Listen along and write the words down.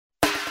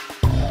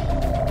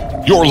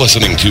You're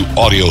listening to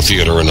audio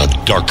theater in a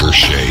darker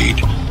shade.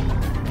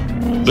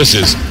 This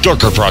is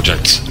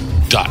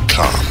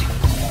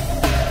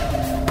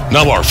darkerprojects.com.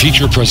 Now our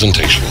feature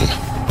presentation.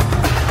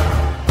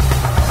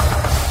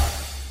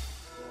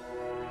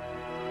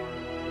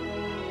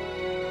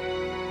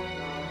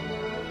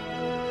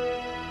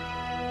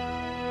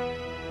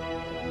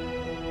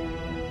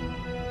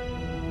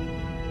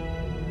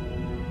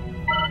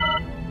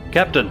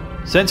 Captain,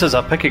 sensors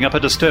are picking up a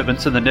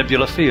disturbance in the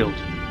nebula field.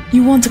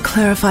 You want to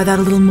clarify that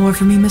a little more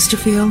for me, Mr.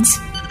 Fields?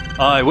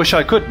 I wish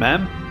I could,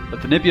 ma'am,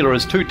 but the nebula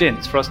is too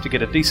dense for us to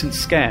get a decent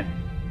scan.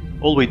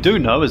 All we do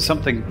know is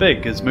something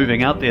big is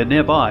moving out there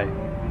nearby.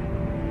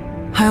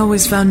 I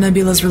always found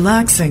nebulas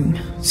relaxing,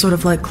 sort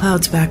of like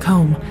clouds back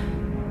home.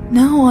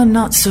 Now I'm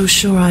not so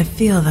sure I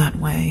feel that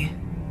way.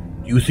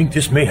 Do you think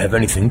this may have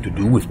anything to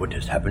do with what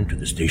has happened to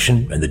the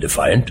station and the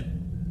Defiant?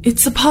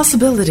 It's a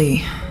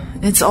possibility.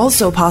 It's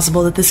also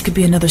possible that this could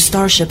be another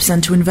starship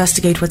sent to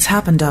investigate what's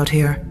happened out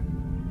here.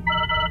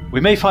 We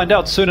may find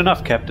out soon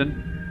enough,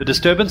 Captain. The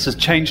disturbance has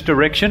changed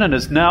direction and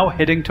is now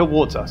heading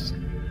towards us.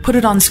 Put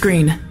it on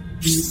screen.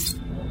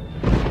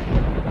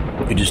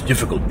 It is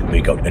difficult to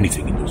make out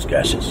anything in those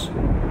gases.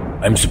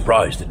 I'm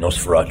surprised that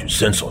Nosferatu's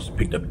sensors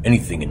picked up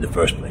anything in the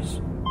first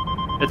place.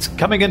 It's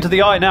coming into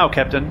the eye now,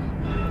 Captain.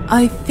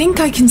 I think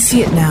I can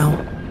see it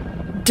now.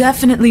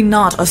 Definitely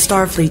not a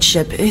Starfleet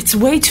ship. It's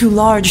way too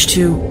large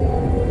to...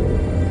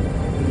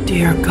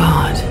 Dear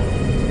God.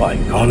 By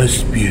Gallus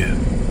Spear.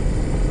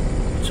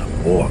 It's a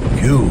Borg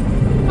cube.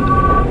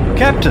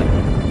 Captain,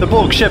 the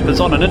Borg ship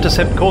is on an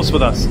intercept course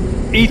with us.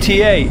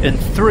 ETA in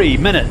 3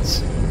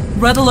 minutes.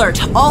 Red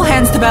alert. All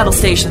hands to battle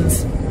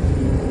stations.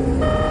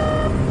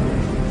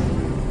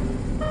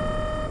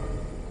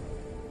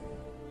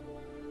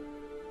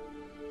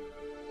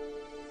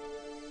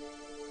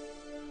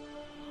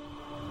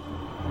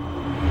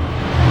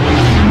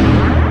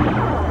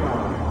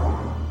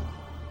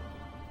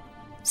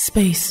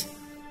 Space.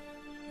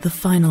 The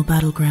final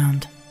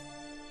battleground.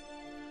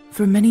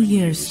 For many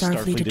years,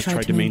 Starfleet had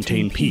tried to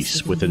maintain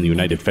peace within the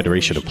United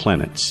Federation of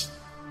Planets.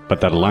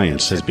 But that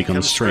alliance has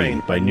become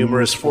strained by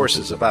numerous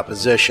forces of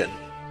opposition.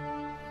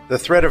 The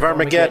threat of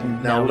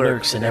Armageddon now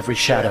lurks in every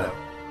shadow.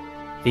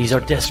 These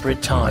are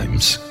desperate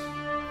times.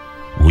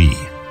 We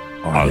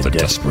are the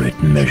desperate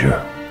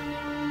measure.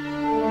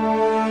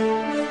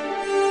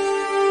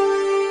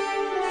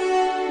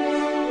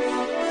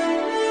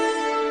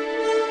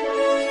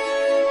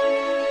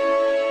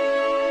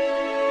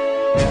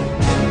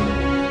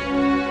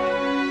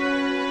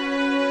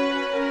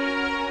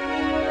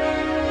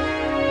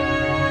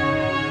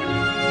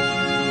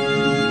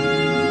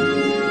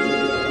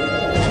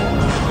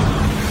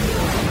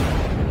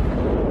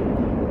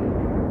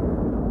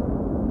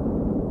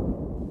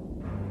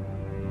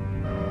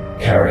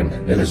 Karen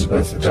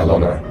Elizabeth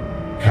Delona,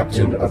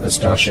 Captain of the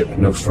Starship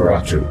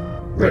Nosferatu,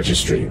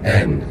 Registry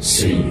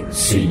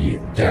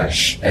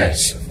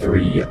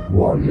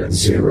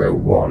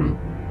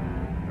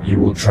NCC-S3101. You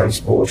will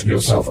transport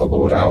yourself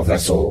aboard our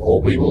vessel,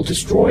 or we will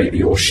destroy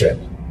your ship.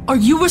 Are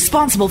you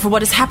responsible for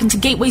what has happened to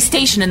Gateway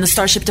Station in the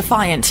Starship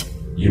Defiant?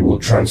 You will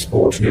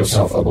transport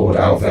yourself aboard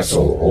our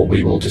vessel, or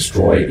we will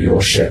destroy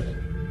your ship.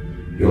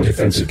 Your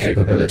defensive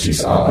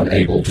capabilities are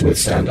unable to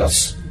withstand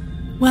us.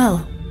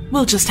 Well,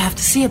 we'll just have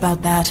to see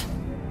about that.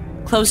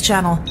 Close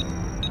channel.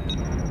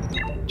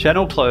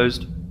 Channel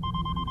closed.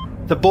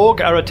 The Borg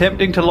are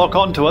attempting to lock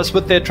onto us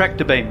with their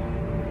tractor beam.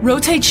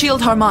 Rotate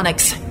shield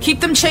harmonics.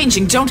 Keep them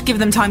changing, don't give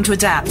them time to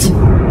adapt.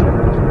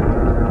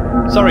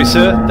 Sorry,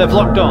 sir, they've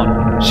locked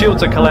on.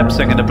 Shields are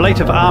collapsing and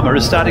ablative armor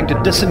is starting to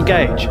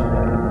disengage.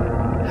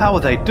 How are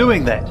they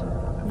doing that?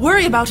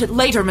 Worry about it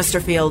later,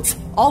 Mr. Fields.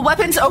 All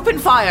weapons open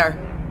fire.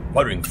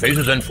 Firing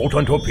phasers and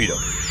photon torpedoes.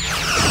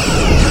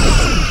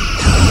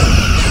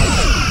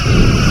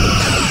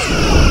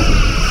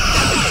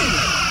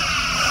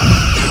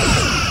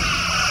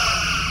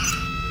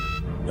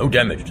 No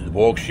damage to the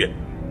Borg ship.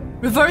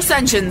 Reverse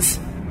engines.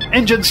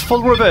 Engines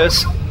full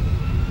reverse.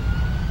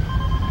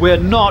 We're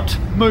not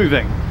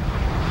moving.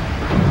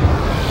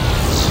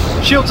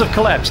 Shields have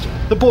collapsed.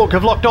 The Borg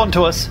have locked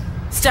onto us.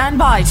 Stand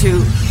by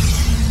to...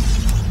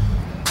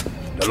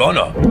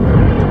 Delona!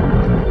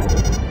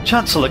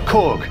 Chancellor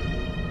Korg.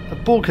 The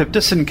Borg have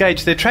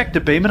disengaged their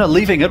tractor beam and are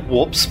leaving at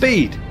warp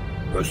speed.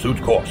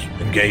 Pursuit course.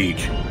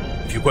 Engage.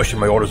 If you question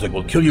my orders, I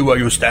will kill you where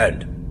you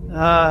stand.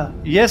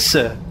 Yes,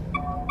 sir.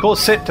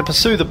 Course set to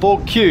pursue the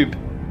Borg cube.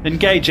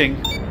 Engaging.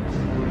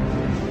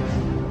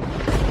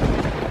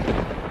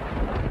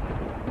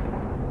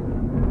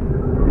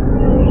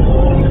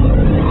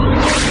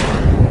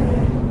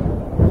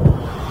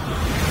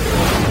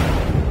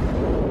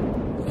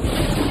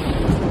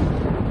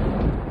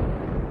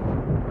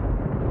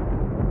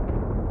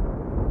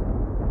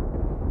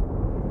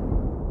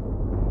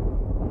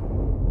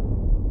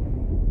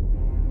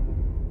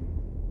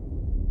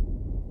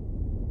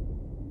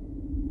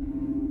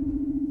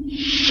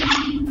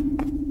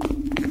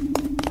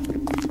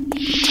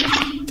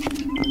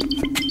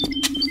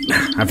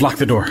 I've locked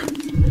the door.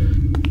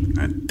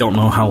 I don't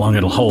know how long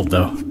it'll hold,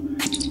 though.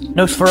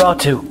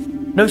 Nosferatu,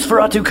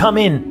 Nosferatu, come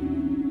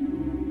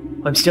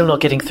in! I'm still not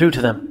getting through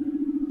to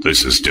them.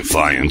 This is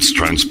Defiant's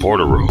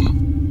transporter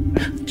room.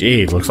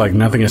 Gee, looks like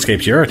nothing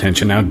escapes your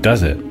attention now,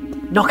 does it?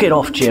 Knock it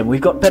off, Jim. We've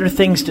got better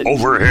things to...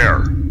 Over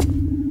here.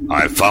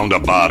 I found a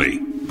body.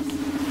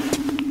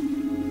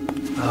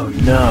 Oh,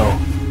 no.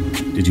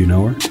 Did you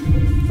know her?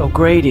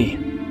 O'Grady.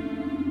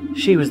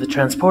 She was the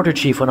transporter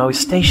chief when I was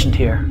stationed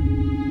here.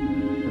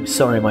 I'm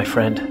sorry, my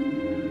friend.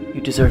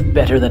 You deserve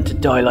better than to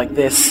die like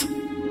this.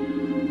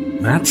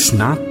 That's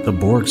not the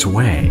Borg's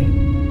way.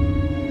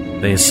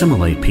 They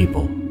assimilate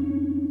people,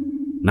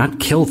 not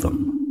kill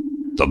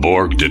them. The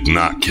Borg did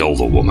not kill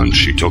the woman.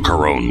 She took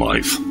her own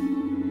life.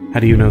 How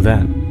do you know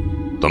that?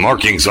 The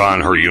markings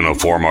on her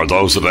uniform are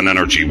those of an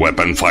energy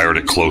weapon fired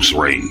at close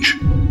range.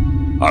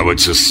 I would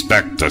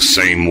suspect the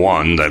same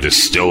one that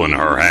is still in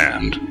her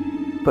hand.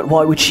 But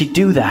why would she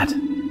do that?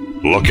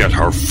 Look at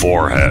her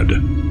forehead.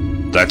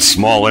 That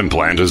small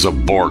implant is a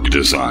Borg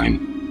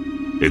design.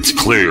 It's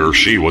clear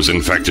she was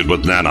infected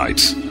with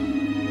nanites.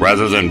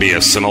 Rather than be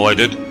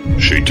assimilated,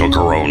 she took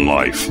her own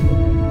life.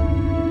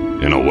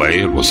 In a way,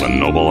 it was a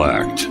noble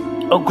act.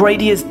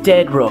 O'Grady is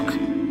dead, Rook.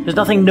 There's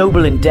nothing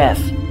noble in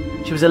death.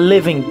 She was a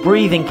living,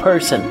 breathing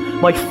person,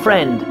 my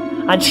friend,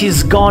 and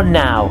she's gone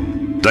now.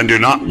 Then do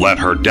not let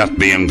her death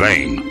be in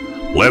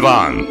vain. Live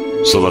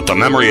on, so that the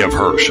memory of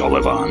her shall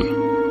live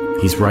on.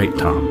 He's right,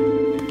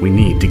 Tom. We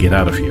need to get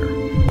out of here.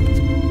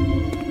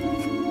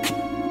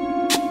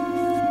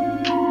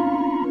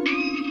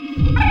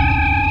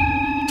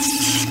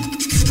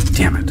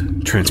 Damn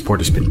it. Transport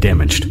has been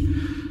damaged.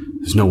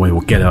 There's no way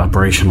we'll get it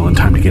operational in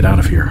time to get out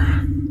of here.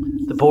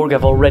 The Borg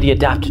have already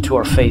adapted to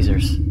our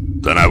phasers.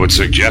 Then I would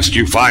suggest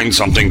you find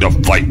something to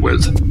fight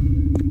with.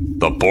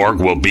 The Borg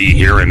will be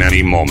here in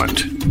any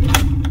moment.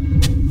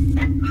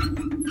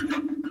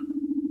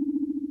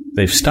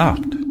 They've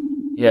stopped.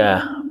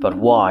 Yeah, but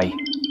why?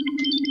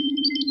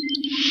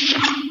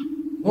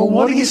 Well,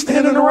 what are you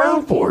standing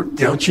around for?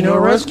 Don't you know a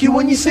rescue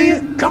when you see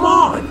it? Come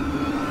on!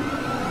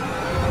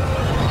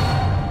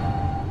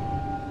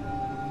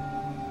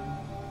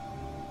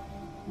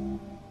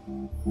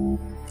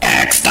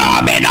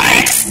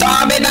 Exterminate!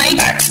 Exterminate!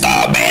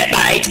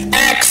 Exterminate!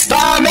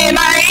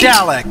 Exterminate!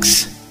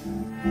 Daleks!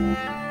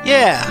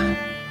 Yeah,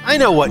 I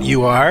know what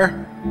you are.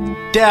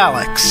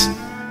 Daleks.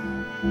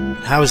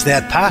 How is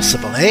that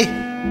possible, eh?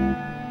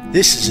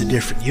 This is a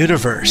different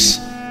universe.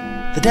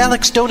 The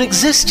Daleks don't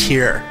exist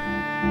here.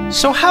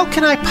 So how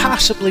can I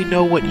possibly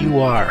know what you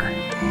are?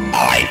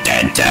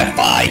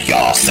 Identify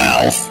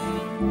yourself!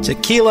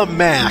 Tequila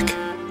Mac,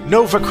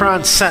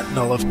 Novacron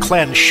Sentinel of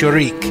Clan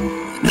Shurik.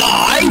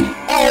 Lie!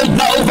 All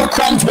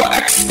Novacrons were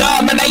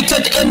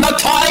exterminated in the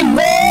Time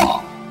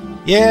War!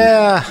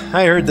 Yeah,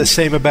 I heard the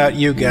same about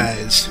you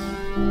guys.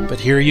 But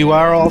here you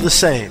are all the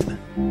same.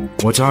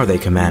 What are they,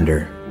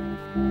 Commander?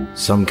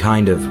 Some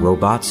kind of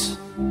robots?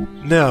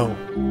 No.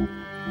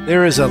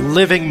 There is a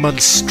living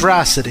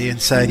monstrosity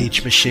inside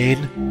each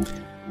machine.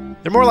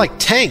 They're more like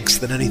tanks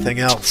than anything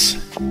else.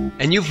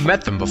 And you've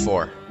met them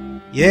before?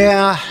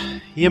 Yeah,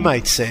 you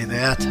might say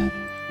that.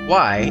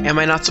 Why am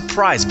I not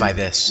surprised by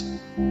this?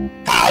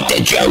 How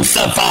did you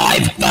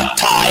survive the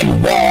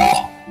Time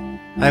War?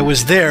 I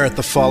was there at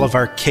the fall of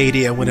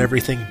Arcadia when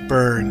everything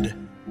burned.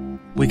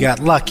 We got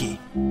lucky.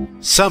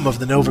 Some of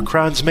the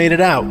Novacrons made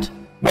it out.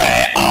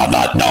 Where are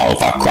the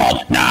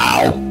Novacron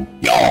now?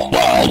 Your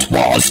world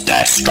was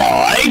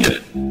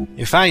destroyed?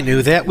 If I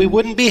knew that, we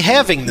wouldn't be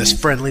having this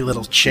friendly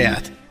little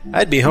chat.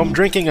 I'd be home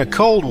drinking a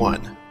cold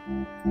one.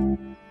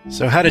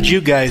 So how did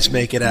you guys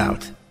make it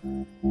out?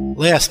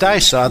 Last I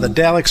saw, the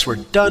Daleks were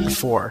done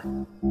for.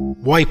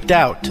 Wiped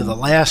out to the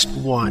last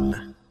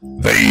one.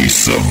 They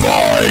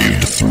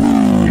survived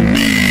through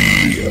me.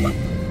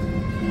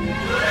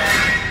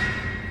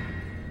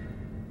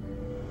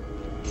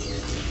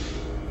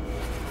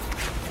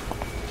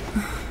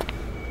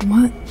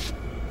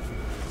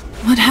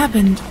 What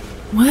happened?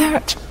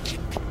 Where?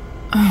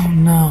 Oh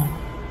no.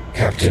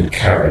 Captain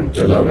Karen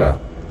Delona,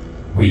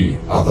 we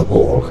are the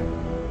Borg.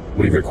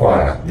 We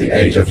require the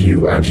aid of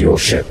you and your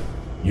ship.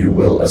 You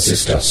will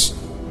assist us.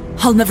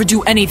 I'll never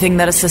do anything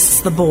that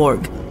assists the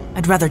Borg.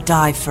 I'd rather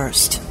die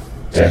first.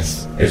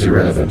 Death is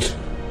irrelevant.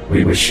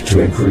 We wish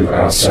to improve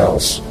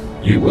ourselves.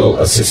 You will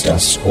assist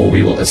us, or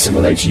we will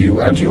assimilate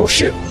you and your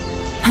ship.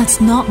 That's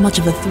not much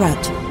of a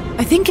threat.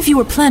 I think if you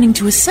were planning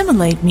to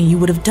assimilate me, you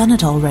would have done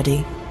it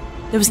already.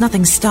 There was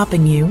nothing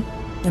stopping you.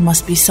 There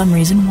must be some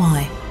reason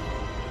why.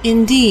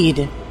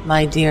 Indeed,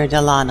 my dear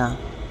Delana.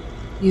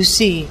 You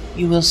see,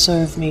 you will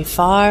serve me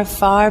far,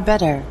 far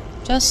better,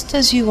 just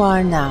as you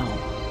are now.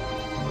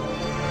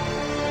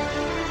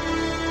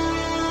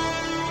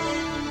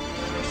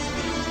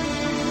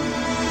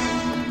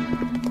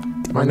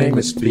 My name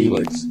is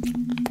Felix.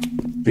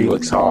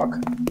 Felix Hawk.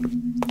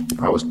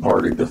 I was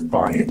part of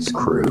Defiant's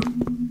crew.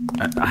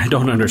 I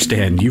don't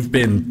understand. You've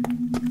been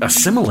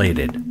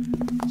assimilated.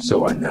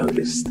 So I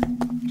noticed.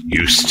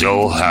 You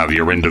still have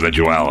your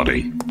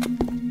individuality.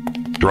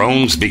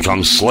 Drones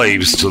become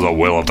slaves to the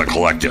will of the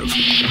collective.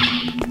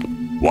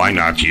 Why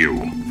not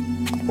you?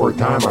 For a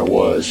time I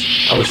was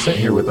sent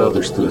here with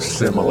others to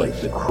assimilate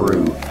the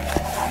crew.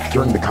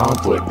 During the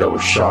conflict, I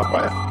was shot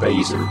by a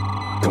phaser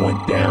and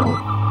went down.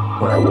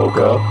 When I woke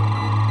up,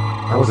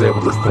 I was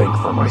able to think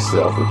for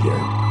myself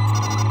again.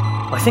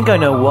 I think I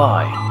know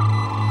why.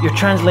 Your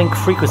translink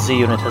frequency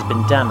unit has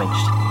been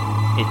damaged.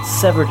 It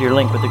severed your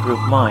link with the group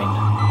mind.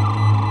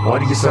 Why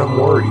do you sound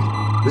worried?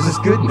 This is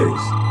good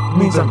news. It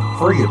means I'm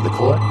free of the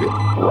collective,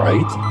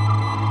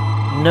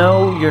 right?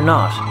 No, you're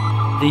not.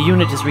 The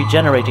unit is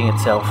regenerating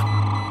itself.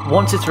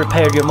 Once it's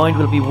repaired, your mind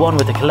will be one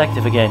with the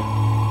collective again.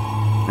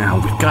 Now,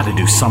 we've got to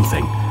do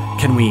something.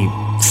 Can we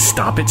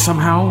stop it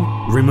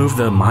somehow? Remove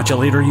the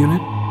modulator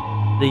unit?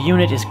 The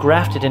unit is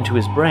grafted into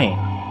his brain.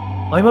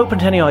 I'm open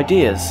to any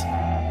ideas,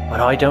 but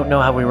I don't know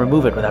how we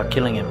remove it without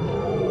killing him.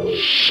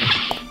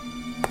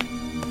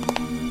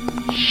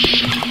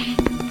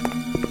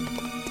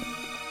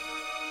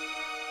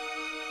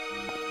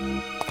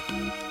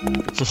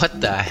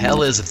 What the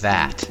hell is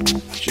that?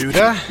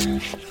 Judah?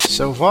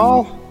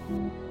 Soval?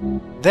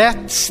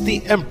 That's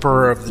the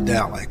Emperor of the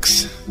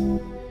Daleks.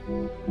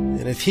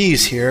 And if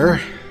he's here,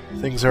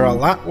 things are a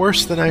lot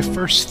worse than I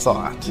first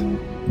thought.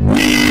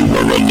 We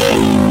were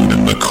alone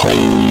in the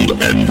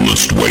cold,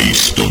 endless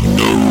waste of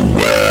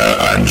nowhere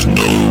and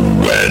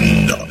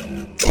no-when,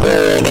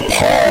 torn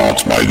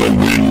apart by the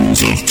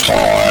winds of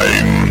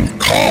time,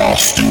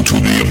 cast into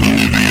the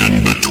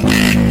oblivion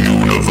between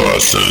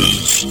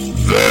universes.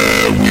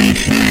 There we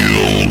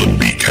healed and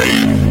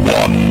became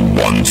one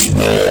once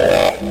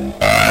more,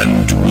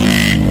 and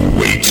we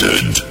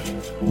waited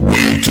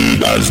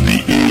as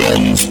the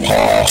eons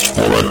passed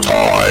for a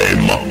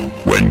time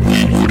when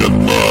we would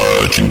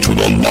emerge into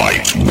the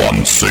light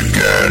once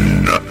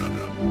again.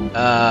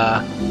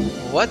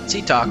 What's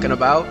he talking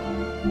about?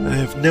 I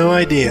have no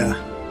idea.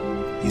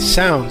 He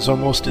sounds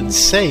almost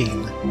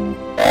insane.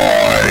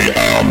 I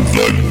am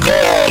the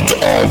god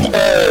of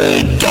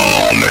all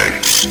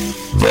Daleks.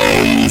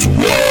 Those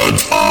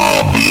words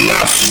are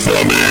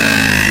blasphemy.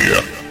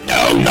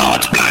 Do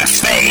not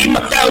blaspheme!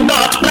 Do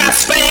not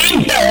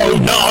blaspheme! Do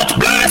not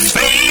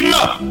blaspheme!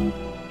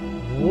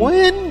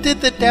 When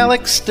did the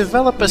Daleks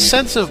develop a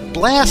sense of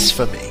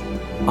blasphemy?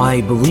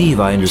 I believe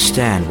I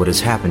understand what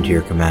has happened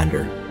here,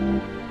 Commander.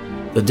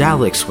 The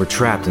Daleks were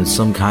trapped in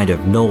some kind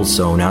of null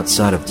zone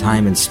outside of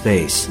time and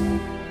space,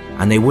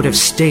 and they would have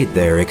stayed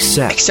there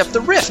Except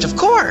the rift, of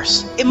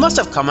course! It must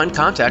have come in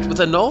contact with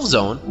a null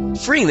zone,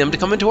 freeing them to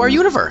come into our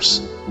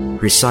universe.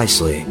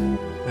 Precisely.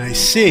 I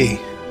see.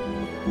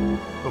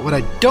 But what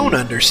I don't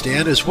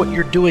understand is what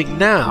you're doing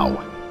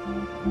now.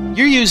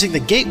 You're using the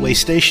gateway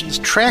station's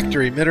tractor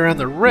emitter on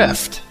the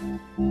rift.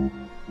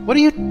 What are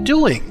you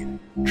doing?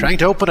 Trying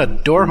to open a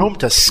door home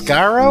to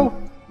Skaro?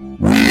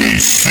 We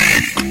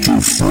seek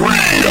to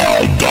free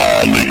our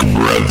Dalek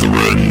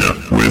brethren.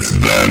 With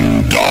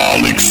them,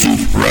 Dalek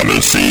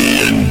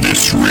supremacy in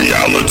this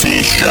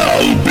reality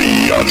shall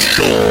be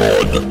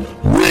assured.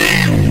 We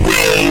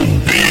will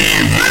be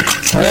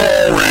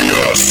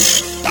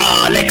victorious.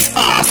 Daleks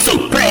are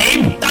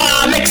supreme!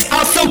 Daleks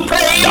are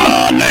supreme!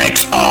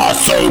 Daleks are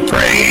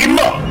supreme!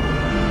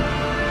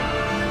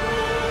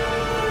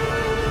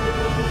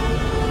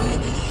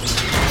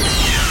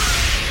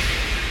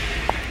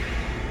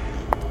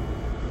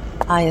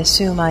 I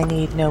assume I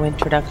need no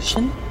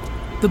introduction.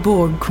 The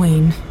Borg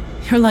Queen.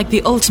 You're like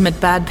the ultimate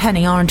bad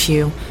penny, aren't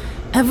you?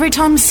 Every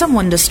time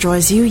someone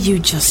destroys you, you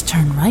just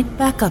turn right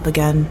back up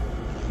again.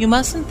 You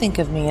mustn't think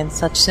of me in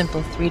such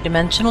simple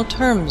three-dimensional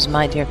terms,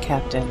 my dear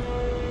Captain.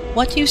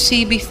 What you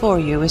see before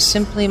you is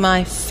simply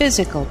my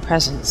physical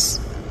presence.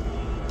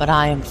 But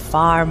I am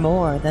far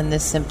more than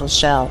this simple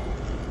shell.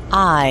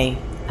 I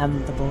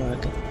am the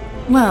Borg.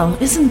 Well,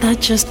 isn't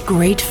that just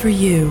great for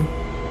you?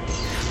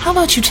 How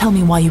about you tell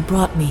me why you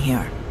brought me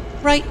here?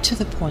 Right to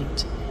the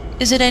point.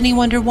 Is it any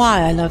wonder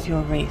why I love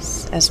your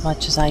race as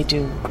much as I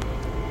do?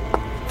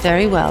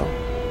 Very well.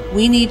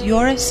 We need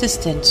your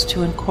assistance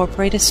to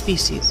incorporate a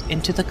species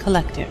into the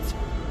collective.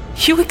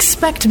 You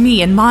expect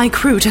me and my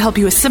crew to help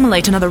you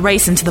assimilate another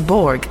race into the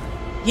Borg?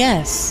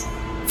 Yes.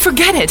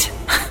 Forget it!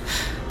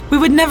 We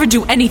would never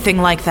do anything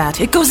like that.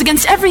 It goes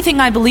against everything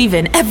I believe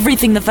in,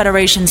 everything the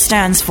Federation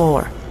stands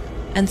for.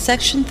 And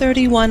Section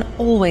 31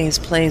 always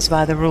plays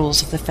by the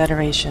rules of the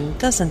Federation,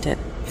 doesn't it?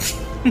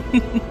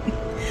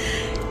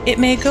 It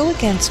may go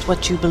against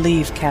what you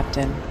believe,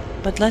 Captain,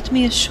 but let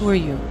me assure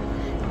you,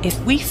 if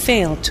we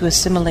fail to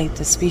assimilate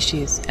the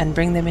species and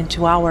bring them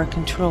into our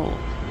control,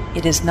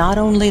 it is not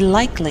only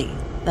likely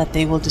that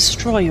they will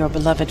destroy your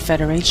beloved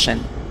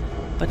Federation,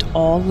 but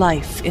all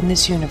life in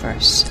this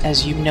universe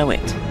as you know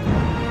it.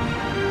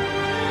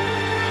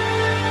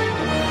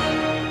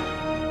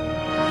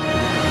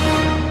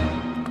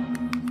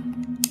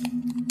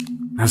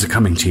 How's it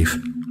coming,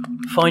 Chief?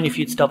 Fine if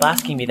you'd stop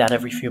asking me that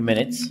every few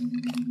minutes.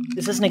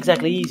 This isn't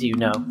exactly easy, you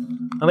know.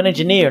 I'm an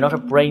engineer, not a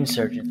brain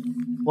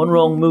surgeon. One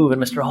wrong move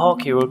and Mr.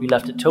 Hawk here will be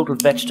left a total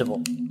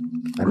vegetable.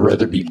 I'd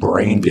rather be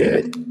brain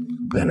dead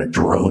than a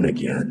drone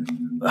again.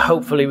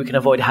 Hopefully we can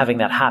avoid having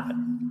that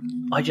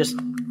happen. I just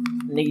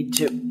need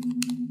to...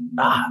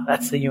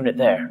 that's the unit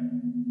there.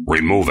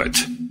 Remove it.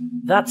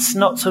 That's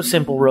not so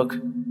simple, Rook.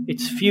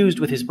 It's fused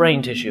with his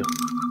brain tissue.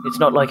 It's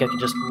not like I can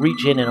just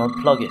reach in and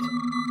unplug it.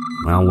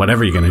 Well,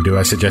 whatever you're going to do,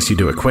 I suggest you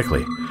do it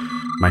quickly.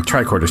 My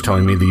tricorder's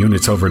telling me the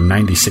unit's over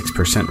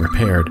 96%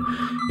 repaired.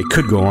 It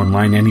could go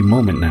online any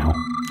moment now.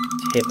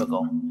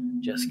 Typical.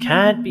 Just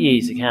can't be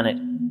easy, can it?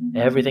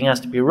 Everything has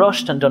to be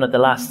rushed and done at the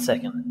last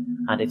second.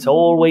 And it's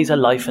always a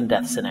life and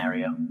death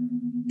scenario.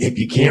 If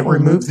you can't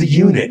remove the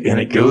unit and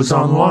it goes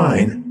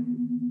online,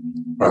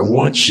 I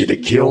want you to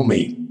kill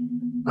me.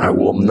 I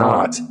will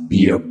not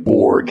be a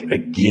Borg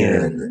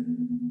again.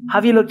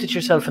 Have you looked at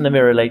yourself in the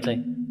mirror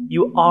lately?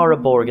 You are a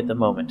Borg at the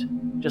moment,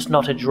 just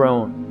not a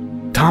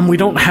drone. Tom, we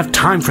don't have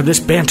time for this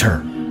banter.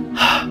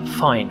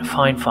 Fine.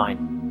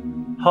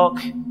 Hawk,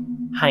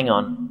 hang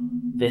on.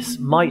 This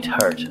might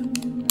hurt.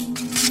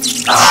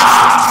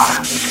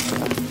 Ah!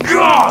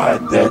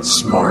 God, that's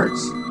smart.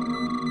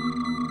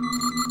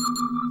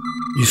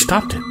 You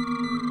stopped it.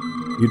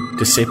 You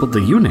disabled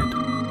the unit.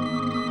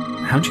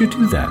 How'd you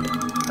do that?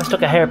 I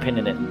stuck a hairpin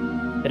in it.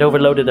 It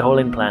overloaded the whole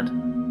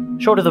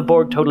implant. Short of the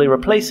Borg totally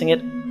replacing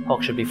it,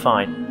 Hawk should be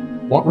fine.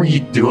 What were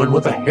you doing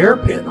with a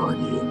hairpin on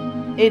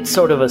you? It's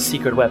sort of a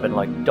secret weapon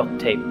like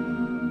duct tape.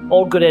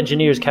 All good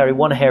engineers carry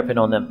one hairpin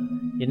on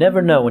them. You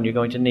never know when you're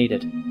going to need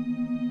it.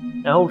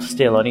 Now hold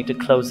still, I need to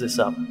close this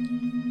up.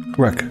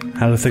 Rick,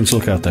 how do things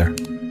look out there?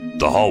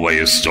 The hallway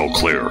is still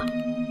clear.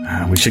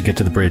 We should get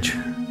to the bridge.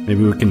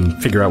 Maybe we can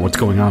figure out what's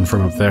going on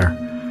from up there.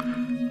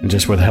 And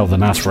just where the hell the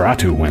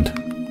Nosferatu went.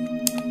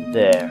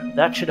 There.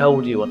 That should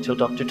hold you until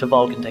Dr.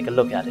 Taval can take a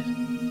look at it.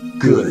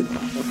 Good.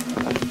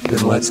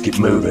 Then let's get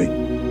moving.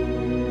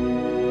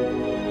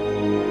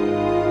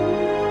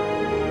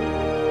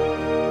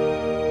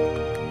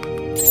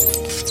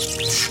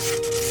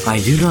 I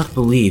do not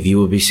believe you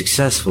will be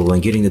successful in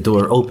getting the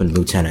door open,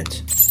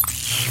 Lieutenant.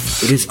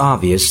 It is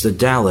obvious the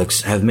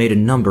Daleks have made a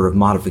number of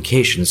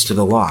modifications to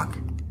the lock.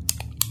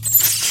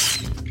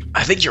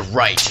 I think you're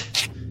right.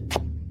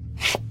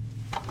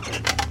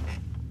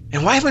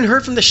 And why haven't we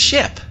heard from the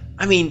ship?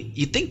 I mean,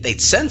 you'd think they'd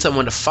send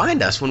someone to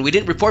find us when we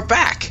didn't report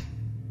back.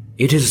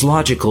 It is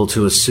logical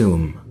to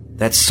assume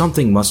that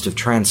something must have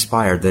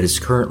transpired that is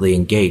currently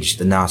engaged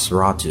the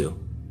Nosferatu,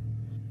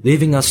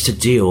 leaving us to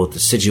deal with the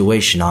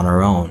situation on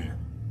our own.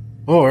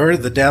 Or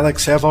the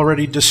Daleks have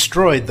already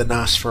destroyed the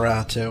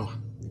Nosferatu.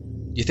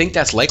 You think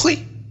that's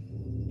likely?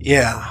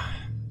 Yeah,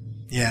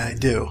 I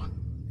do.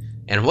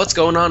 And what's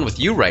going on with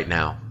you right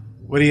now?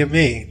 What do you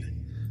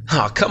mean?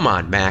 Oh, come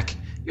on, Mac.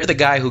 You're the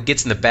guy who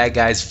gets in the bad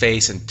guy's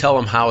face and tell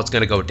him how it's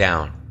going to go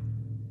down.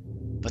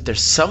 But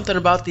there's something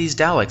about these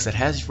Daleks that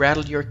has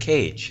rattled your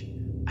cage.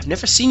 I've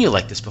never seen you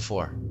like this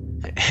before.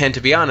 And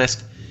to be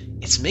honest,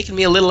 it's making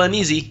me a little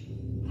uneasy.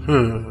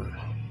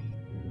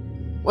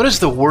 What is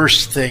the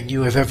worst thing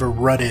you have ever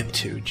run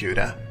into,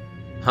 Judah?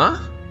 Huh?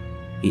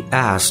 He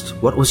asked,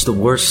 what was the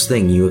worst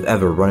thing you have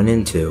ever run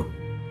into?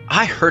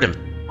 I heard him.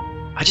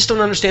 I just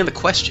don't understand the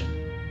question.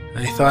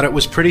 I thought it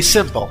was pretty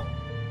simple.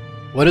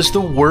 What is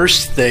the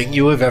worst thing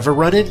you have ever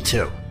run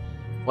into?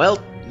 Well,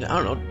 I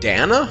don't know,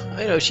 Dana?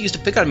 I know she used to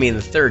pick on me in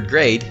the 3rd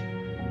grade.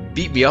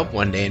 Beat me up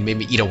one day and made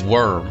me eat a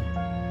worm.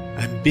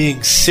 I'm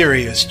being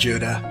serious,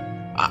 Judah.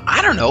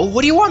 I don't know.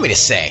 What do you want me to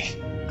say?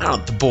 I don't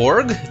know, the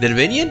Borg? The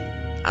Dominion?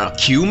 I don't know,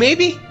 Q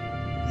maybe?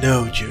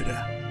 No,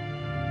 Judah.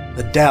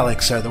 The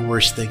Daleks are the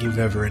worst thing you've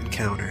ever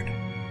encountered.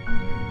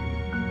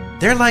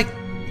 They're like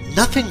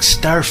nothing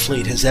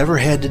Starfleet has ever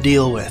had to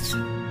deal with.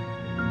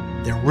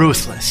 They're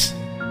ruthless,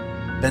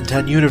 bent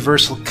on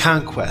universal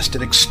conquest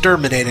and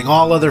exterminating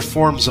all other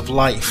forms of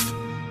life.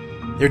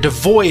 They're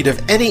devoid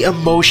of any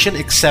emotion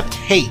except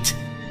hate.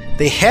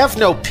 They have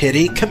no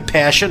pity,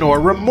 compassion, or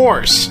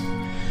remorse.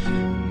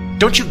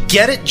 Don't you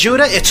get it,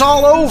 Judah? It's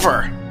all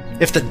over!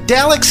 If the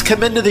Daleks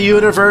come into the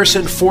universe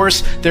in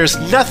force, there's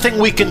nothing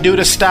we can do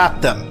to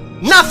stop them.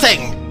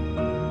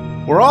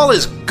 Nothing! We're all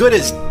as good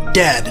as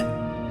dead.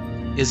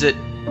 Is it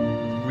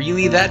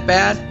really that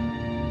bad?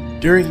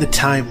 During the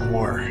Time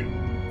War,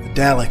 the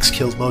Daleks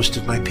killed most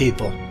of my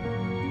people.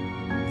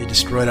 They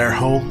destroyed our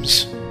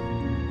homes,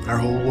 our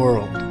whole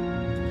world.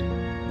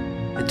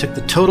 It took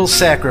the total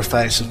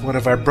sacrifice of one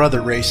of our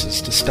brother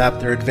races to stop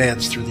their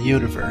advance through the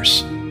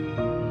universe.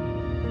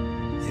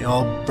 They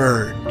all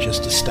burned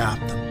just to stop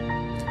them.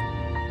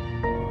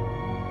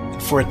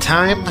 And for a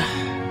time,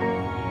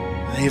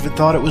 I even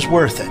thought it was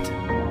worth it.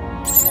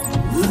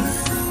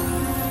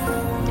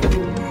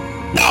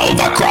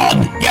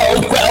 Novacron,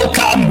 you will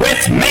come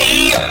with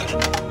me!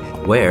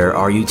 Where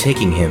are you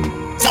taking him?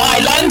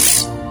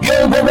 Silence!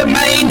 You will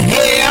remain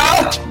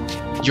here!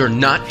 You're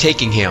not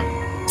taking him.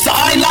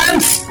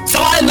 Silence!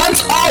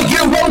 Silence, or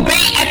you will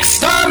be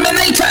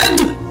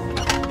exterminated!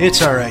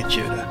 It's alright,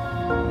 Judah.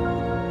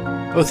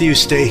 Both of you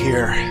stay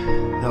here.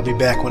 I'll be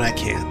back when I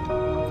can.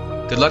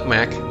 Good luck,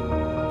 Mac.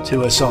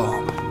 To us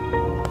all.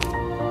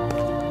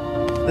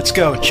 Let's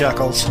go,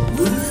 Chuckles.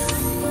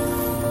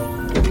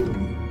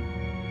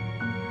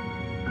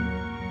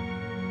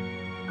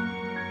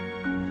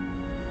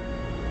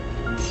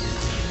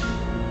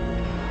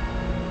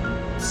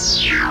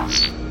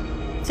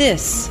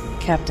 This,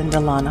 Captain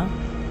Delana,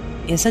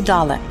 is a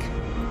Dalek.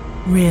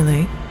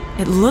 Really?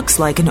 It looks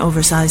like an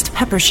oversized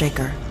pepper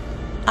shaker.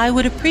 I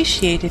would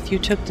appreciate if you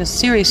took this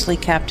seriously,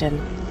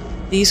 Captain.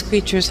 These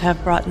creatures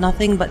have brought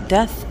nothing but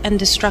death and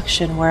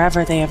destruction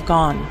wherever they have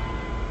gone.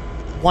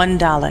 One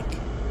Dalek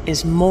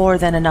is more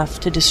than enough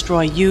to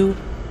destroy you,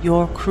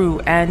 your crew,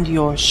 and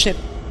your ship,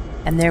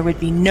 and there would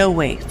be no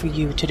way for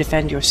you to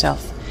defend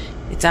yourself.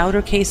 Its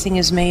outer casing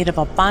is made of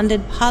a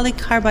bonded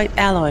polycarbide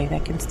alloy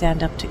that can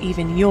stand up to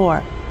even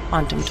your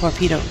quantum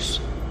torpedoes.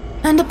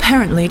 And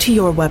apparently to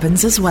your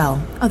weapons as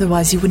well.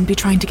 Otherwise you wouldn't be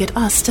trying to get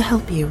us to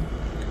help you.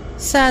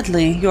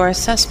 Sadly, your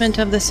assessment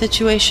of the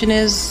situation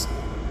is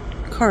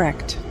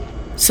correct.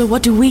 So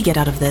what do we get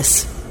out of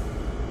this?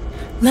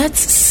 Let's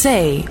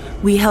say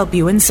we help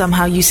you and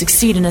somehow you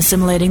succeed in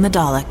assimilating the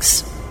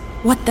Daleks.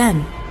 What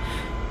then?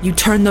 You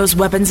turn those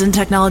weapons and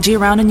technology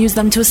around and use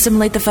them to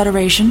assimilate the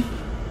Federation?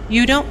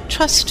 You don't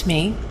trust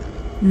me?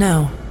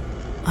 No,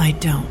 I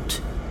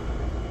don't.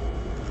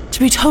 To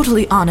be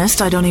totally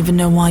honest, I don't even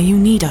know why you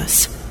need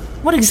us.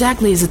 What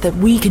exactly is it that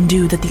we can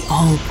do that the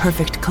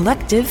all-perfect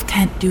collective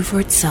can't do for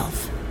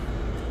itself?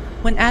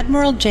 When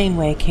Admiral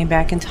Janeway came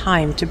back in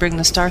time to bring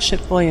the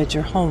Starship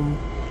Voyager home,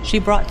 she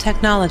brought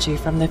technology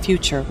from the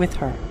future with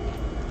her.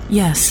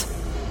 Yes,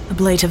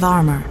 ablative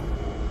armor.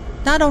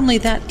 Not only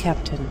that,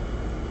 Captain.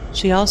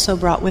 She also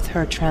brought with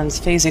her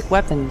transphasic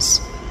weapons.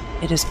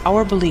 It is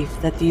our belief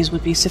that these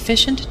would be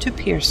sufficient to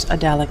pierce a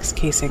Dalek's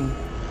casing.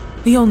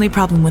 The only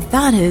problem with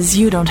that is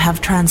you don't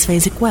have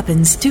transphasic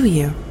weapons, do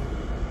you?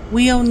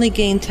 We only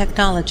gain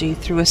technology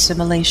through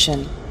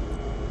assimilation.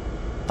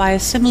 By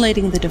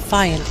assimilating the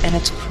Defiant and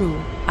its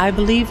crew, I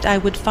believed I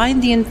would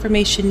find the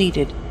information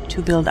needed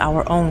to build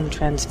our own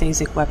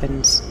transphasic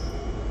weapons.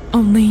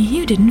 Only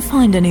you didn't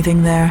find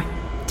anything there,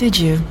 did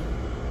you?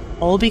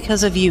 All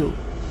because of you.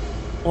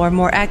 Or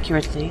more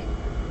accurately,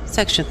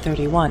 Section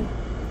 31.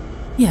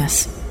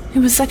 Yes, it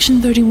was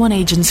Section 31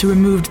 agents who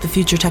removed the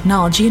future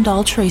technology and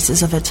all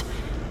traces of it.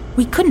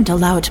 We couldn't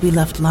allow it to be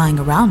left lying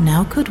around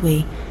now, could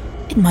we?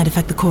 It might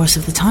affect the course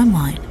of the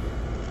timeline.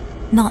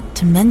 Not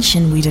to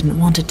mention we didn't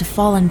want it to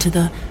fall into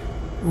the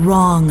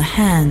wrong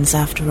hands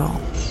after all.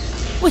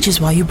 Which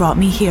is why you brought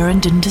me here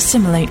and didn't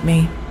assimilate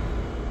me.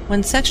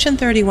 When Section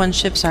 31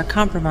 ships are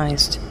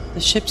compromised,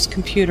 the ship's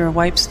computer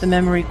wipes the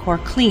memory core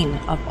clean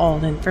of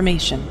all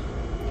information.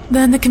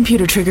 Then the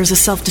computer triggers a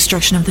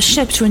self-destruction of the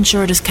ship to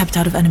ensure it is kept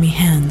out of enemy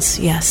hands.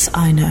 Yes,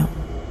 I know.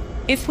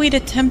 If we'd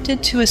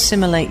attempted to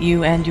assimilate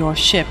you and your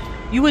ship,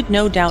 you would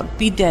no doubt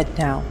be dead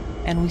now,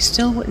 and we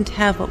still wouldn't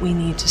have what we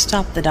need to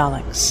stop the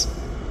Daleks.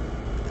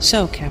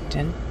 So,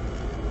 Captain,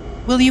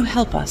 will you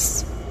help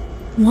us?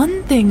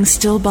 One thing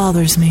still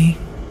bothers me.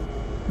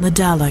 The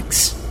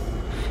Daleks.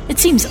 It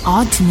seems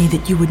odd to me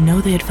that you would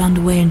know they had found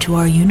a way into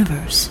our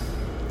universe.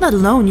 Let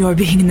alone your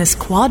being in this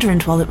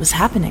quadrant while it was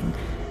happening.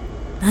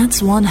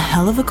 That's one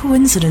hell of a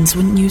coincidence,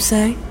 wouldn't you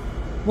say?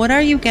 What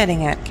are you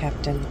getting at,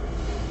 Captain?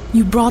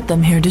 You brought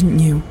them here, didn't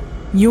you?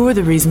 You're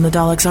the reason the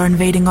Daleks are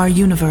invading our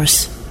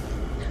universe.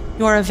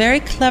 You're a very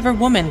clever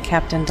woman,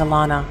 Captain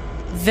Delana.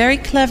 Very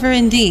clever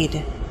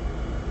indeed.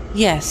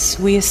 Yes,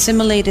 we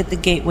assimilated the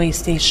Gateway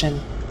Station,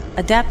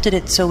 adapted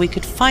it so we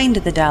could find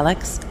the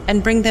Daleks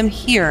and bring them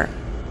here.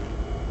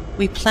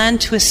 We planned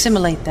to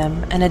assimilate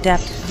them and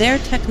adapt their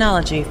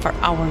technology for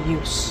our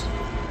use.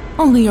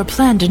 Only your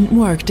plan didn't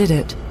work, did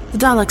it? The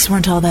Daleks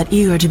weren't all that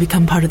eager to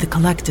become part of the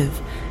collective.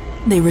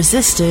 They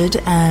resisted,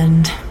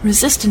 and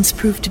resistance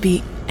proved to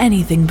be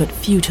anything but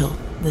futile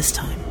this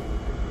time.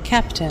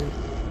 Captain,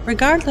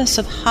 regardless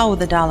of how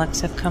the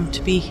Daleks have come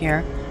to be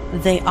here,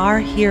 they are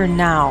here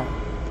now.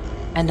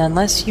 And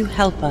unless you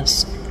help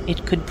us,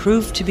 it could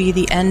prove to be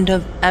the end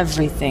of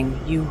everything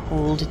you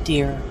hold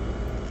dear.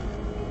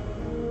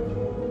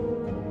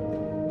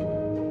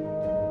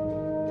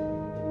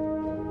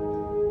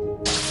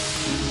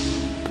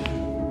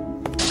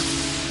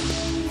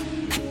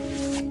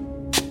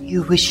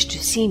 You wish to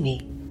see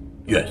me?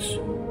 Yes.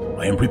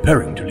 I am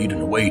preparing to lead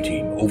an away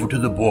team over to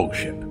the Borg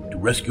ship to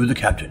rescue the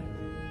captain.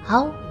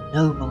 How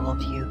noble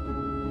of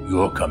you.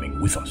 You're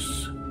coming with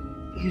us.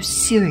 You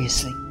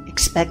seriously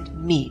expect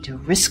me to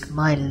risk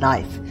my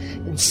life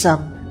in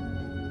some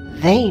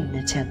vain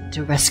attempt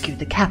to rescue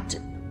the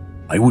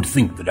captain? I would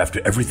think that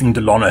after everything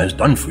Delana has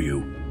done for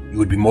you, you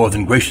would be more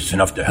than gracious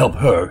enough to help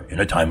her in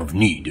a time of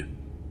need.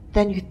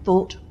 Then you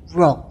thought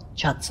wrong,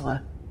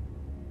 Chancellor.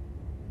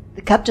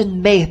 The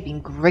captain may have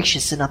been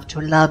gracious enough to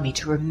allow me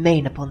to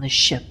remain upon the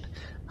ship.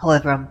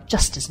 However, I'm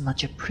just as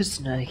much a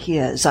prisoner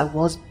here as I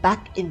was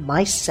back in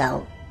my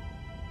cell.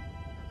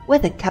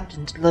 Whether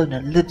Captain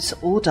Delona lives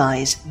or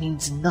dies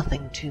means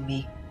nothing to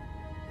me.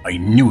 I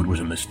knew it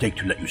was a mistake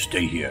to let you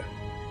stay here.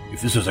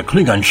 If this was a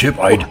Klingon ship,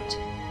 I'd... What?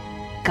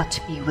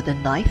 Gut me with a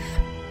knife?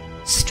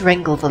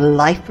 Strangle the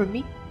life from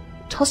me?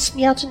 Toss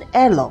me out an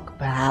airlock,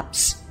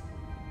 perhaps?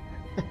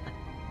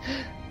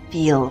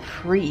 Feel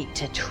free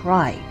to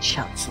try,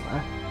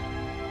 Chancellor.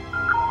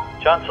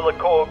 Chancellor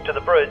Korg to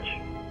the bridge.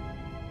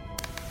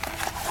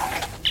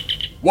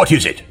 What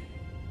is it?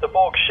 The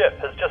Borg ship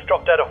has just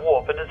dropped out of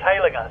warp and is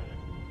hailing us.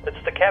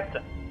 It's the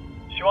captain.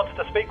 She wants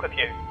to speak with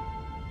you.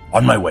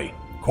 On my way.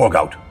 Korg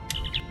out.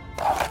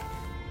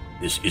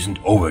 This isn't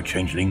over,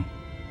 Changeling.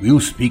 We'll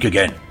speak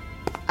again.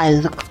 I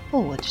look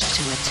forward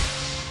to it.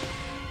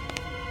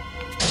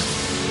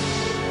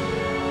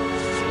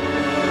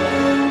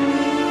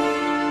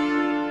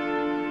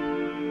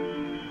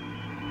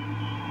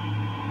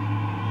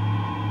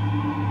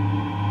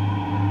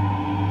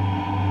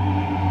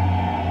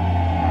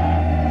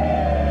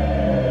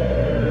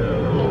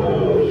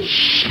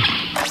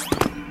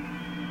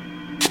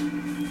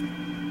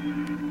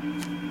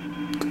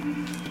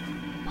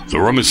 The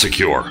room is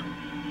secure.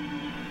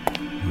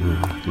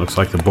 Looks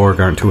like the Borg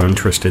aren't too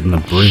interested in the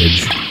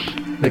bridge.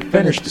 They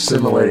finished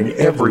assimilating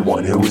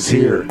everyone who was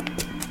here.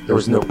 There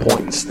was no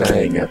point in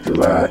staying after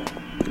that.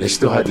 They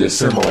still had to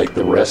assimilate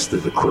the rest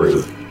of the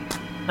crew.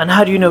 And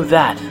how do you know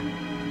that?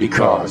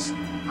 Because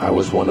I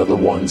was one of the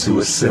ones who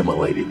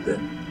assimilated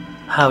them.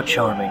 How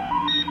charming.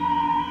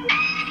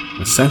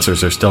 The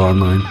sensors are still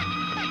online.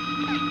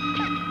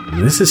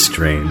 This is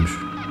strange.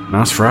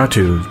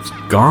 Nosferatu's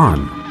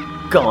gone.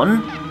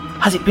 Gone?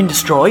 Has it been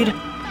destroyed?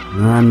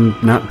 I'm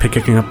not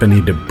picking up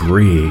any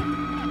debris.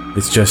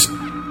 It's just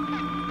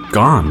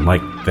gone,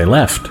 like they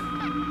left.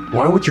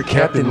 Why would your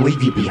captain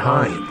leave you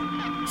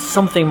behind?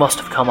 Something must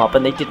have come up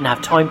and they didn't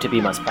have time to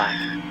beam us back.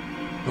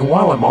 And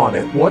while I'm on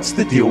it, what's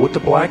the deal with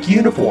the black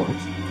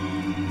uniforms?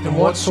 And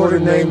what sort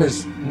of name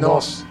is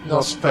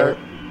Nosfer...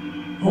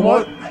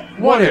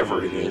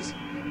 Whatever it is.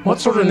 What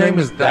sort of name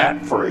is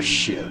that for a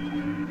ship?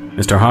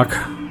 Mr. Hawk,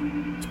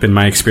 it's been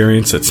my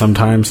experience that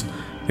sometimes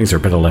things are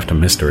better left a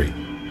mystery.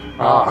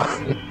 Ah,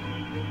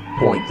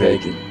 point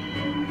taken.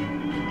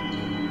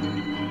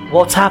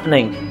 What's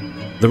happening?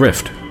 The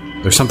rift.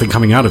 There's something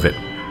coming out of it.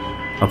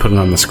 I'll put it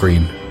on the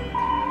screen.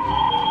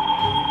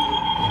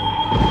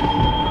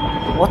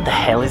 What the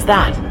hell is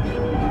that?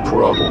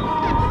 Trouble.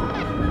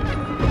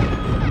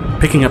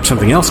 Picking up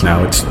something else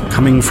now. It's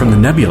coming from the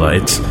nebula.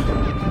 It's...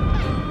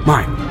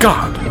 My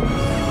God!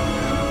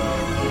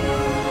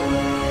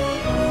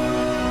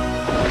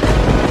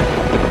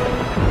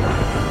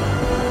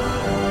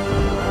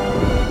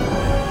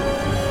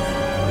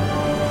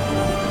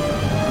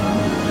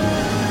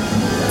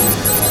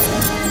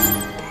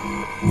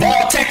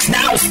 Vortex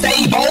now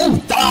stable.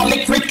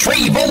 Dalek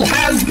retrieval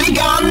has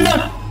begun.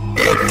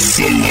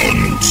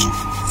 Excellent.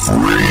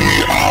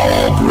 Free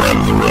our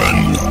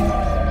brethren.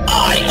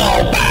 I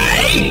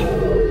obey.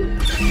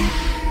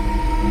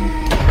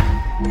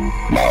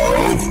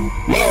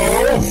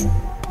 Move.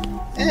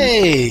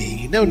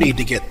 Hey, no need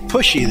to get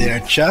pushy there,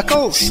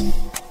 Chuckles.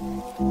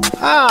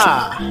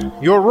 Ah,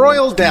 your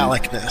royal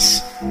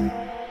Dalekness.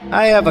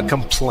 I have a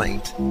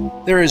complaint.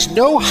 There is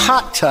no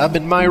hot tub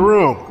in my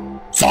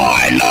room.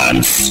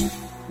 Silence!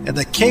 And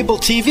the cable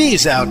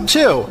TV's out,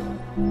 too.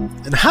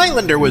 And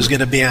Highlander was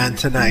going to be on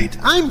tonight.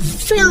 I'm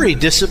very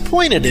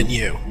disappointed in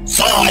you.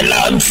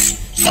 Silence!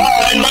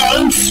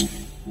 Silence!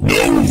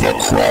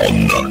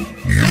 Novacron,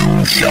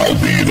 you shall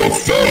be the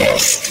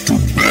first to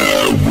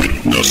bear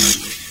witness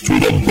to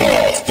the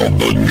birth of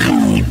the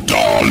new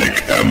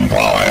Dalek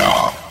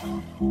Empire.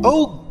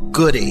 Oh,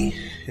 goody.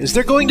 Is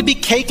there going to be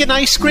cake and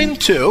ice cream,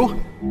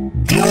 too?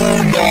 Do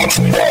not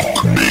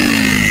mock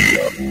me!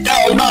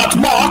 Do not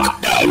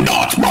mock! Do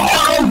not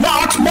mock! Do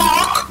not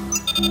mock!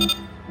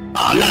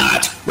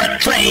 Alert!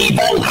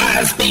 Retrieval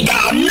has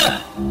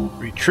begun!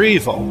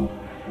 Retrieval?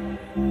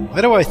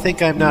 Why do I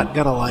think I'm not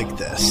gonna like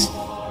this?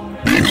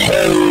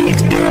 Behold,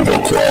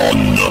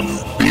 Novacron!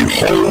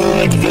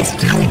 Behold the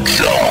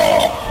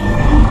future!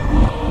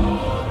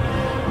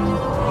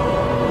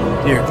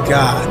 Dear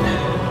God,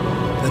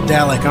 the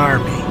Dalek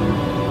army.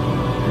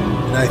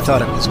 And I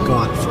thought it was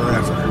gone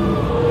forever.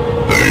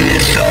 They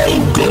shall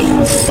go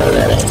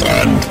forth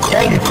and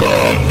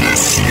conquer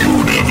this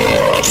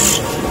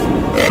universe.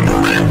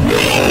 Every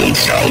world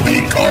shall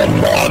become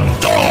a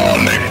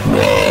Dalek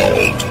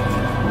world.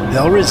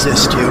 They'll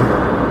resist you.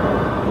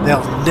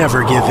 They'll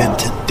never give in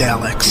to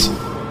Daleks.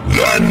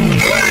 Then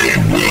they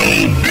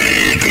will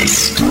be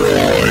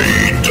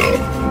destroyed.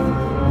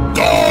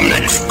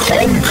 Daleks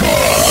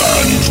conquer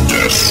and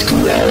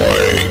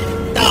destroy.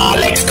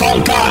 Daleks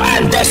conquer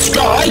and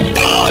destroy!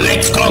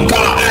 Daleks conquer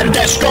and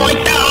destroy!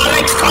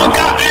 Daleks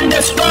conquer and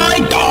destroy!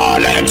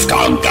 Daleks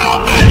conquer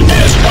and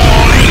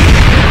destroy!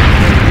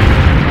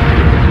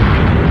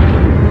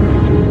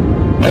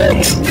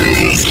 What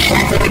is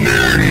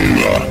happening?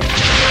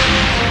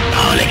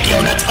 Dalek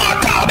units are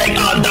coming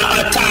under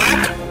attack!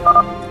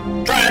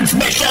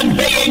 Transmission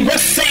being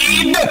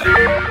received!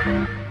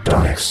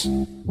 Daleks,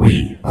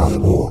 we are the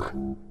Borg.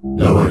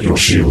 Lower your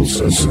shields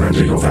and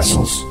surrender your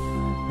vessels.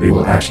 We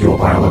will add your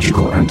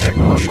biological and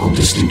technological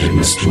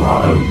distinctiveness to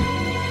our own.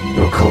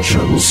 Your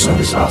culture will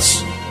service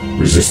us.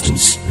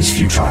 Resistance is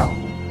futile.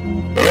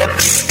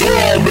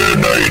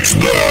 Exterminate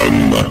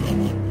them!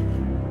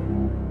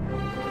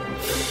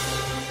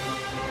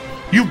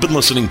 You've been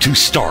listening to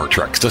Star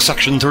Trek The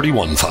Section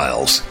 31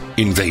 Files,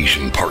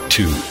 Invasion Part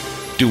 2,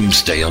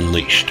 Doomsday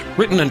Unleashed,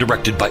 written and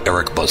directed by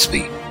Eric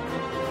Busby.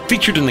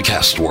 Featured in the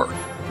cast were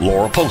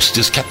Laura Post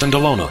as Captain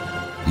Delona,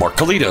 Mark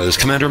Kalita as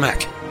Commander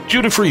Mac,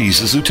 Judah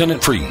Freeze as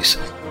Lieutenant Freeze,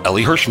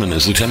 Ellie Hirschman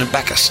as Lieutenant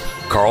Bacchus.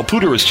 Carl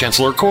Puder as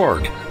Chancellor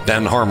Korg.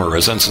 Ben Harmer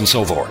as Ensign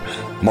Sovor.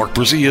 Mark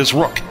Brzee as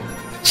Rook.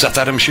 Seth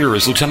Adam Shear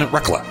as Lieutenant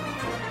Rekla.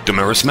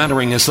 Damaris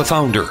Mannering as the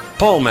Founder.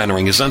 Paul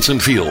Mannering as Ensign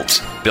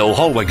Fields. Bill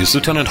Hallweg as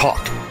Lieutenant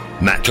Hawk.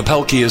 Matt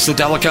Kapelke as the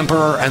Dalek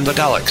Emperor and the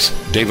Daleks.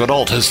 David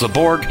Alt as the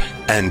Borg.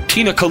 And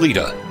Tina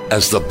Kalita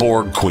as the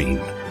Borg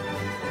Queen.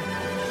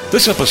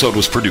 This episode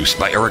was produced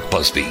by Eric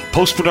Busby.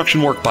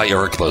 Post-production work by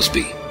Eric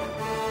Busby.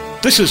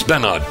 This has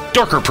been a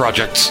Darker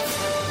Projects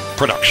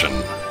production.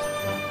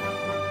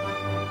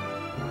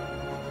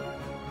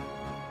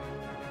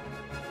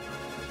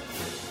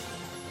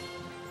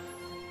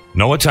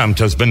 No attempt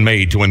has been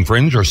made to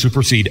infringe or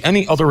supersede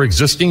any other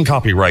existing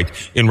copyright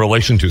in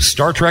relation to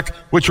Star Trek,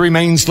 which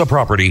remains the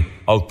property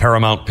of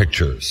Paramount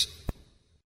Pictures.